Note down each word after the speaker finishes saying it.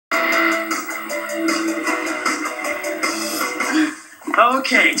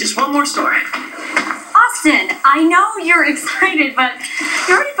Okay, just one more story. Austin, I know you're excited, but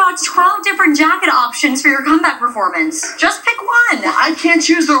you already bought 12 different jacket options for your comeback performance. Just pick one. I can't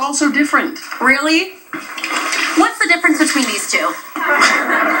choose, they're all so different. Really? What's the difference between these two?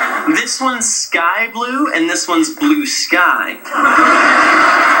 This one's sky blue, and this one's blue sky.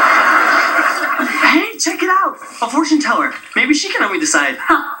 Hey, check it out! A fortune teller. Maybe she can help me decide.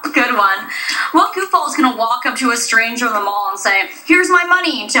 Good one. What goofball is gonna walk up to a stranger in the mall and say, "Here's my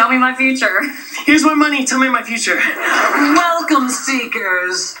money, tell me my future"? Here's my money, tell me my future. Welcome,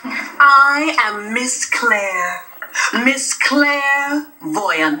 seekers. I am Miss Claire. Miss Claire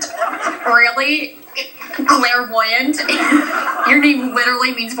Voyant. Really? Clairvoyant? Your name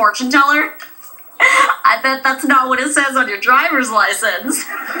literally means fortune teller? I bet that's not what it says on your driver's license.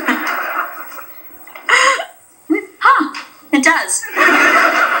 Huh, it does.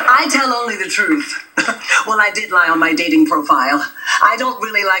 I tell only the truth. Well, I did lie on my dating profile. I don't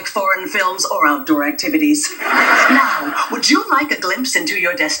really like foreign films or outdoor activities. Now, would you like a glimpse into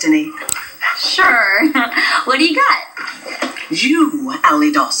your destiny? Sure. What do you got? You,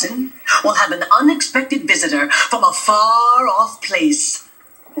 Allie Dawson, will have an unexpected visitor from a far-off place.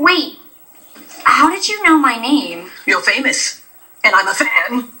 Wait, how did you know my name? You're famous, and I'm a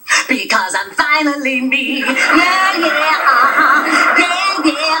fan, because I'm finally me. Yeah, yeah, uh-huh. Yeah,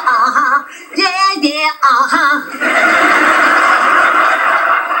 yeah, uh-huh. Yeah, yeah, uh-huh.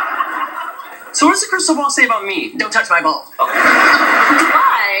 So what does the crystal ball say about me? Don't touch my ball.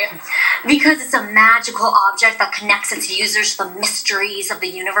 Why? Because it's a magical object that connects its users to the mysteries of the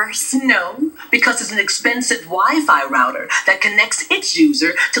universe. No, because it's an expensive Wi-Fi router that connects its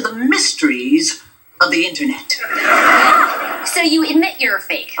user to the mysteries of the internet. So you admit you're a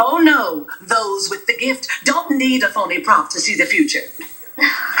fake. Oh no, those with the gift don't need a phony prop to see the future.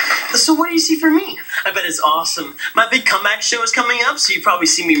 So what do you see for me? I bet it's awesome. My big comeback show is coming up, so you probably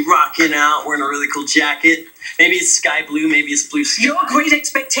see me rocking out, wearing a really cool jacket. Maybe it's sky blue, maybe it's blue sky. Your great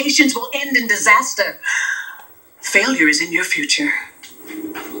expectations will end in disaster. Failure is in your future.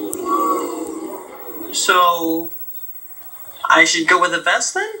 So I should go with a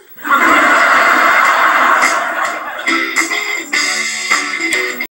vest then?